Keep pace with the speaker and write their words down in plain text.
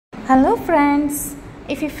Hello friends,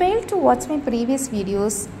 if you failed to watch my previous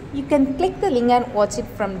videos, you can click the link and watch it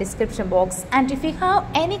from description box, and if you have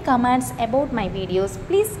any comments about my videos,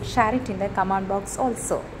 please share it in the comment box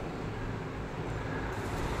also.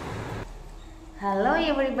 Hello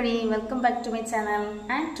everybody, welcome back to my channel,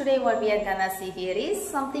 and today what we are gonna see here is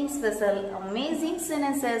something special, amazing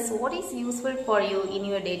sentences, what is useful for you in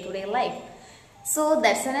your day-to-day life. So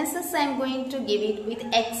that sentences I am going to give it with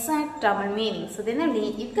exact Tamil meaning. So then only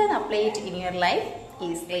you can apply it in your life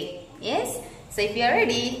easily. Yes? So if you are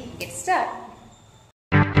ready, get started.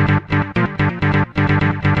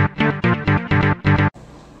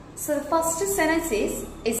 So the first sentence is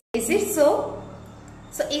it so?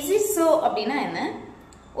 So is it so அப்படினா என்ன?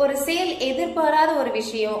 ஒரு செயல் எதிர்பாராத ஒரு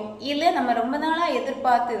விஷயம் இல்ல நம்ம ரொம்ப நாளா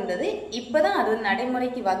எதிர்பார்த்து இருந்தது இப்பதான் அது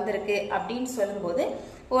நடைமுறைக்கு வந்திருக்கு அப்படினு சொல்லும்போது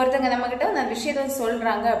ஒருத்தங்க நம்ம கிட்ட அந்த விஷயத்தை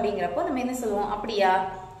சொல்றாங்க அப்படிங்கறப்போ நம்ம என்ன சொல்லுவோம்? அப்படியா,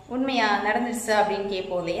 உண்மையா, நடந்துருச்சா அப்படினு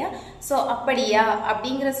கேட்போம் இல்லையா? சோ அப்படியா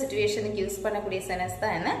அப்படிங்கற சிச்சுவேஷனுக்கு யூஸ் பண்ணக்கூடிய சென்டென்ஸ்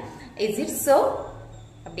தான் என்ன? Is it so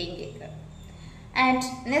அப்படினு கேக்குறோம். And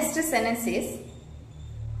next sentence is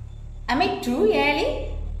am I too early?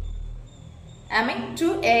 Am I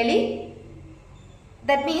too early?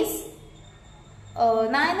 That means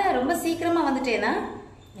நான் என்ன ரொம்ப சீக்கிரமா வந்துட்டேனா?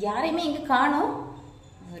 யாரையுமே இங்க காணோம்,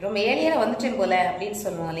 ரொம்ப ஏலியரா வந்துட்டேன் போல அப்படின்னு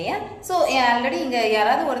சொல்லுவோம் இல்லையா? சோ ஆல்ரெடி இங்க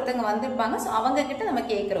யாராவது ஒருத்தங்க வந்திருப்பாங்க, சோ அவங்க கிட்ட நம்ம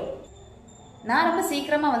கேக்குறோம், நான் ரொம்ப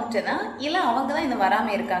சீக்கிரமா வந்துட்டேனா இல்ல அவங்க தான் இன்னும்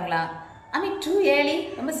வராம இருக்காங்களா? Am I too early?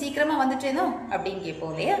 ரொம்ப சீக்கிரமா வந்துட்டேனோ அப்படின்னு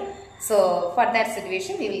கேட்போம் இல்லையா? So for that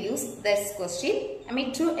situation we will use this question, am I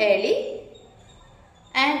too early?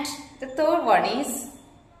 And the third one is,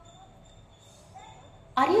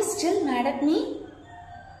 are you still mad at me?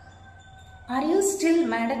 Are you still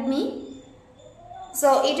mad at me? So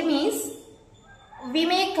it means we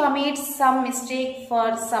may commit some mistake for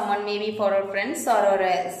someone, maybe for our friends or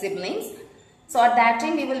our siblings. So at that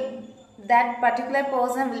time that particular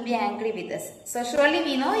person will be angry with us. So surely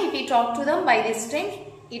we know if we talk to them by this time,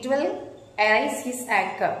 it will arise his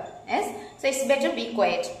anger. Yes? So it's better be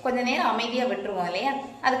quiet. கொஞ்ச நேரம் அமைதியா விட்டுருவோம் இல்லையா?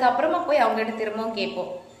 அதுக்கு அப்புறமா போய் அவங்க கிட்ட திரும்பவும்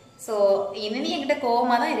கேட்போம். So இன்னும் நீ என்கிட்ட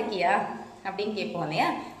கோவமா தான் இருக்கியா அப்படின்னு கேட்போம் இல்லையா?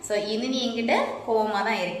 So இன்னும் நீ என்கிட்ட கோவமா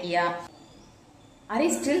தான் இருக்கியா? Are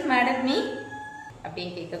you still mad at me?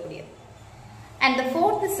 அப்படின்னு கேட்கக்கூடியது. And the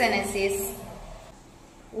fourth sentence is,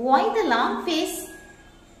 why the long face?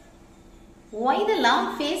 Why the long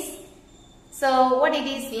face? So what it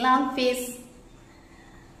is long face?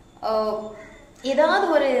 ஏதாவது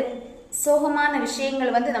ஒரு சோகமான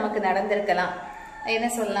விஷயங்கள் வந்து நமக்கு நடந்திருக்கலாம். என்ன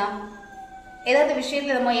சொல்லலாம்? ஏதாவது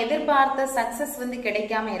விஷயத்துல நம்ம எதிர்பார்த்த சக்சஸ் வந்து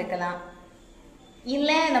கிடைக்காம இருக்கலாம்,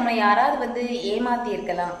 இல்ல நம்ம யாராவது வந்து ஏமாத்தி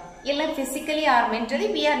இருக்கலாம், இல்ல physically or mentally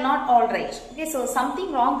we are not all right. Okay, so something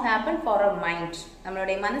wrong happened for our mind.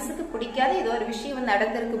 நம்மளுடைய மனசுக்கு பிடிக்காத ஏதோ ஒரு விஷயம் வந்து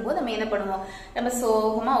நடந்திருக்கும் போது நம்ம என்ன பண்ணுவோம்? நம்ம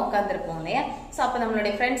சோகமா உட்கார்ந்துருப்போம் இல்லையா? சோ அப்ப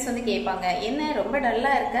நம்மளுடைய ஃப்ரெண்ட்ஸ் வந்து கேட்பாங்க, என்ன ரொம்ப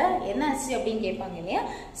டல்லா இருக்க, என்ன ஆச்சு அப்படின்னு கேட்பாங்க இல்லையா?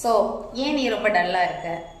 சோ ஏன் நீ ரொம்ப டல்லா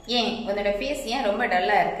இருக்க, ஏன் உன்னோட ஃபேஸ் ஏன் ரொம்ப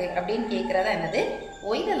டல்லா இருக்கு அப்படின்னு கேக்குறதா என்னது?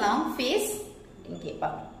 why the long face அப்படின்னு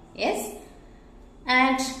கேட்பாங்க. Yes.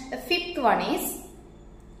 And the fifth one is,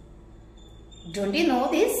 don't you know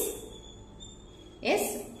this? Yes,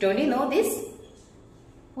 don't you know this?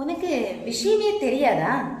 உனக்கு விஷயமே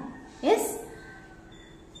தெரியாதா? Yes.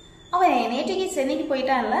 அவன் நேற்றுக்கு சென்னைக்கு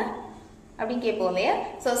போயிட்டான்ல அப்படின்னு கேட்போம் இல்லையா?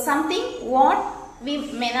 So something what we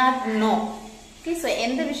may not know. Okay, so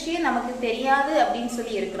எந்த விஷயம் நமக்கு தெரியாது அப்படின்னு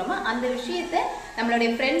சொல்லி இருக்கிறோமோ அந்த விஷயத்தை நம்மளுடைய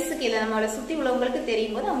ஃப்ரெண்ட்ஸுக்கு இல்லை நம்மளோட சுத்தி உள்ளவங்களுக்கு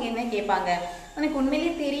தெரியும் போது அவங்க என்ன கேட்பாங்க? உனக்கு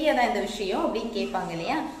உண்மையிலேயே தெரியாதா இந்த விஷயம் அப்படின்னு கேட்பாங்க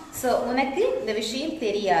இல்லையா? சோ உனக்கு இந்த விஷயம்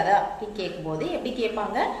தெரியாதா அப்படின்னு கேட்கும் போது எப்படி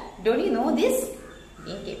கேட்பாங்க? Don't you know this?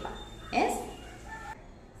 அப்படின்னு கேட்பாங்க. Yes.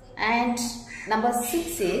 And number 6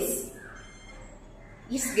 is,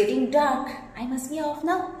 it's getting dark, I must be off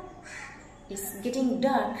now. It's getting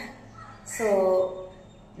dark. So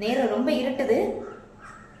நேரம் ரொம்ப இருட்டுது,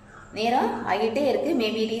 நேரம் ஆகிட்டே இருக்கு.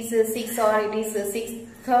 Maybe it is 6 or it is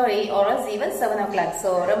 6:30 or even 7 o'clock.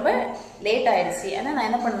 So ரொம்ப லேட் ஆயிடுச்சு. ஆனா நான்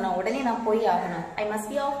என்ன பண்ணணும்? உடனே நான் போய் ஆகணும். I must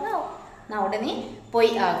be off now. நான் உடனே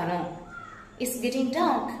போய் ஆகணும். It's getting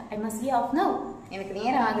dark, I must be off now. எனக்கு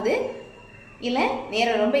நேரம் ஆகுது, இல்ல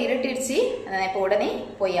நேரம் ரொம்ப இருட்டிடுச்சு, நான் இப்போ உடனே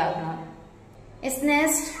போய் ஆகணும்.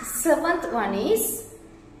 Next, seventh one is,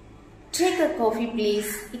 take a coffee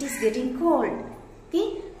please, it is getting cold. Okay,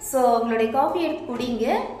 so உங்களுடைய காஃபி எடுத்து குடிங்க,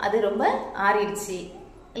 அது ரொம்ப ஆறிடுச்சு,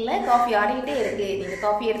 இல்ல காஃபி ஆறிட்டே இருக்கு, நீங்க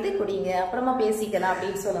காஃபி எடுத்து குடிங்க, அப்புறமா பேசிக்கலாம்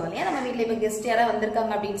அப்படின்னு சொல்லுவோம் இல்லையா? நம்ம வீட்டுல இப்ப கெஸ்ட் யாராவது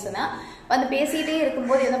வந்திருக்காங்க அப்படின்னு சொன்னா வந்து பேசிட்டே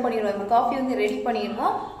இருக்கும்போது என்ன பண்ணிடுவோம்? காஃபி வந்து ரெடி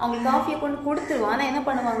பண்ணிடுவோம், அவங்களுக்கு காஃபியை கொண்டு கொடுத்துருவோம். ஆனா என்ன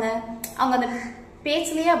பண்ணுவாங்க? அவங்க அந்த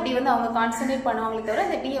பேச்சிலேயே அப்படி வந்து அவங்க கான்சென்ட்ரேட் பண்ணுவாங்களே தவிர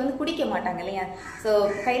அந்த டீயை வந்து குடிக்க மாட்டாங்க இல்லையா. ஸோ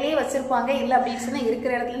கையிலேயே வச்சிருப்பாங்க, இல்லை அப்படின்னு சொன்னால்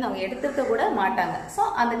இருக்கிற இடத்துல அவங்க எடுத்துக்க கூட மாட்டாங்க. ஸோ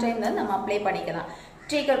அந்த டைம்ல வந்து நம்ம அப்ளை பண்ணிக்கலாம்.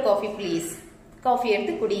 Take a coffee please, coffee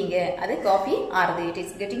எடுத்து குடிங்க, அது காஃபி ஆறுது, இட்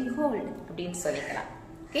இஸ் கெட்டிங் கோல்டு அப்படின்னு சொல்லிக்கலாம்.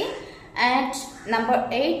 Okay. And number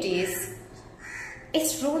 8 is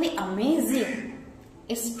it's truly amazing.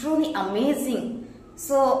 It's truly amazing.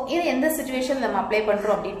 So இது எந்த சிச்சுவேஷன் நம்ம அப்ளை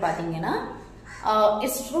பண்ணுறோம் அப்படின்னு பார்த்தீங்கன்னா,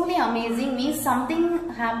 it's truly amazing means something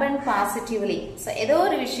happen positively. So ஏதோ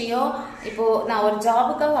ஒரு விஷயம், இப்போ நான் ஒரு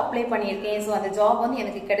ஜாபுக்காக அப்ளை பண்ணியிருக்கேன், ஸோ அந்த ஜாப் வந்து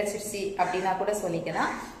எனக்கு கிடைச்சிருச்சு அப்படின்னா கூட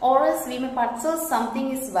சொல்லிக்கலாம். ஆர்எல்ஸ் we may purchase something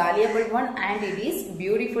is valuable one and it is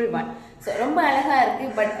beautiful one. So ரொம்ப அழகா இருக்கு,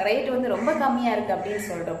 பட் ரேட் வந்து ரொம்ப கம்மியா இருக்கு அப்படின்னு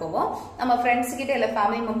சொல்றப்போ நம்ம ஃப்ரெண்ட்ஸ் கிட்ட இல்லை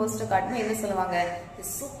ஃபேமிலி மெம்பர்ஸ்ட்டு காட்டணும், என்ன சொல்லுவாங்க,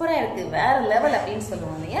 சூப்பரா இருக்கு, வேற லெவல் அப்படின்னு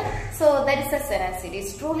சொல்லுவாங்க இல்லையா. So that is a sentence, it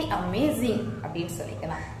is truly amazing அப்படின்னு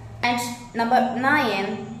சொல்லிக்கலாம். And number 9,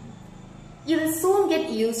 you will soon get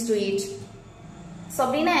used to it. So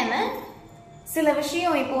அப்படின்னா என்ன, சில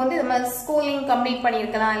விஷயம் இப்போ வந்து நம்ம ஸ்கூலிங் கம்ப்ளீட்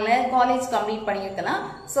பண்ணியிருக்கலாம், இல்லை காலேஜ் கம்ப்ளீட் பண்ணியிருக்கலாம்.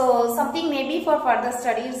 So something maybe for further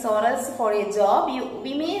studies or else for a job,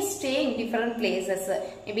 we may stay in different places.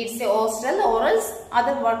 Maybe it's a hostel or else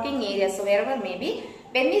other working areas. So wherever maybe,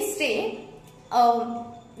 when we stay,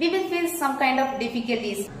 we will feel some kind of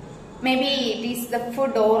difficulties. Maybe it is the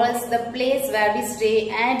food or else the place where we stay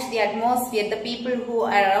and the atmosphere, the people who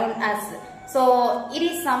are around us. So it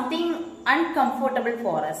is something uncomfortable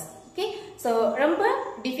for us. Okay. So ரொம்ப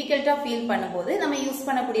டிஃபிகல்ட்டா feel பண்ணும்போது நம்ம use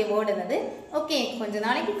பண்ணக்கூடிய word என்னது, okay கொஞ்ச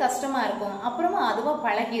நாளைக்கு கஷ்டமா இருக்கும், அப்புறமா அதுவா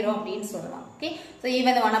பழகிரும் அப்படின்னு சொல்லலாம். Okay. So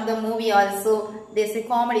even one of the movie also, there's a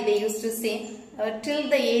comedy they used to say, till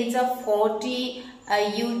the age of 40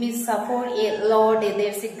 you will be suffered a lot,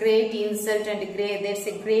 there's a great insult and there's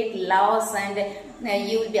a great loss, and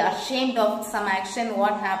you will be ashamed of some action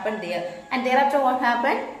what happened there, and thereafter what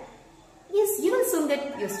happened, yes, you will soon get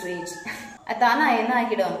used to it. அதானா என்ன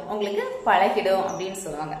ஆகிடும், உங்களுக்கு பழகிடும் அப்படின்னு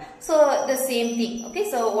சொல்லுவாங்க. So the same thing. Okay.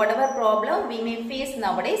 So whatever problem we may face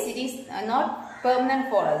nowadays, it is not permanent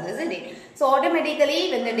for us, isn't it? So automatically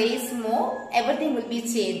when the days move, everything will be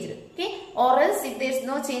changed. Okay. Or else if there is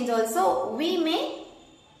no change also, we may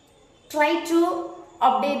try to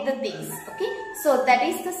update the things. Okay. So that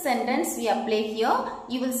is the sentence we apply here.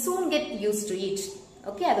 You will soon get used to it.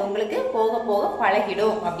 Okay. அது உங்களுக்கு போக போக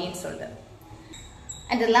பழகிடும் அப்படின்னு சொல்றேன்.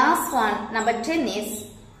 And the last one, number 10 is,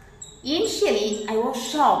 initially I was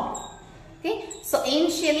shocked. Okay. So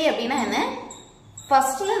initially அப்படின்னா என்ன,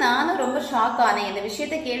 ஃபர்ஸ்ட்ல நானும் ரொம்ப ஷாக் ஆனேன், இந்த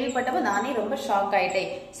விஷயத்தை கேள்விப்பட்டப்ப நானே ரொம்ப ஷாக்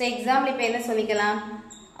ஆயிட்டேன். ஸோ எக்ஸாம்பிள் இப்போ என்ன சொல்லிக்கலாம்,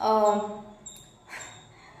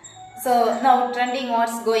 so now trending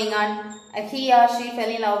what's going on, he or she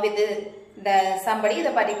fell in love with the somebody,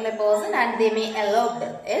 the particular person, and they may eloped.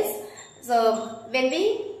 Yes. So when we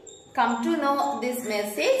come to know this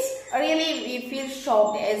message, really we feel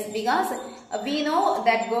shocked, as because we know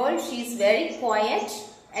that girl, she is very quiet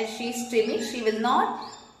and she is timid, she will not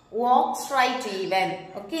walk straight even.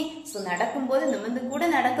 Okay. So நடக்கும்போது நிமிர்ந்து கூட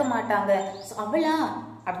நடக்க மாட்டாங்க. So அவளா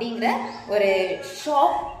அப்படிங்கிற ஒரு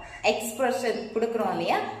shock expression கொடுக்குறோம்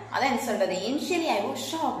இல்லையா, அதான் என்ன சொல்றது, இனிஷியலி ஐ வாஸ்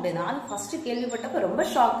ஷாக்டு, நான் ஃபர்ஸ்ட் கேள்விப்பட்டப்ப ரொம்ப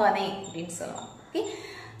ஷாக் ஆனேன் அப்படின்னு சொல்லலாம். Okay.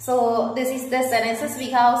 So this is the sentences we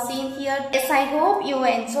have seen here. Yes, I hope you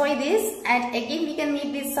enjoy this, and again we can meet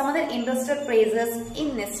with some other interesting phrases in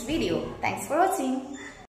next video. Thanks for watching.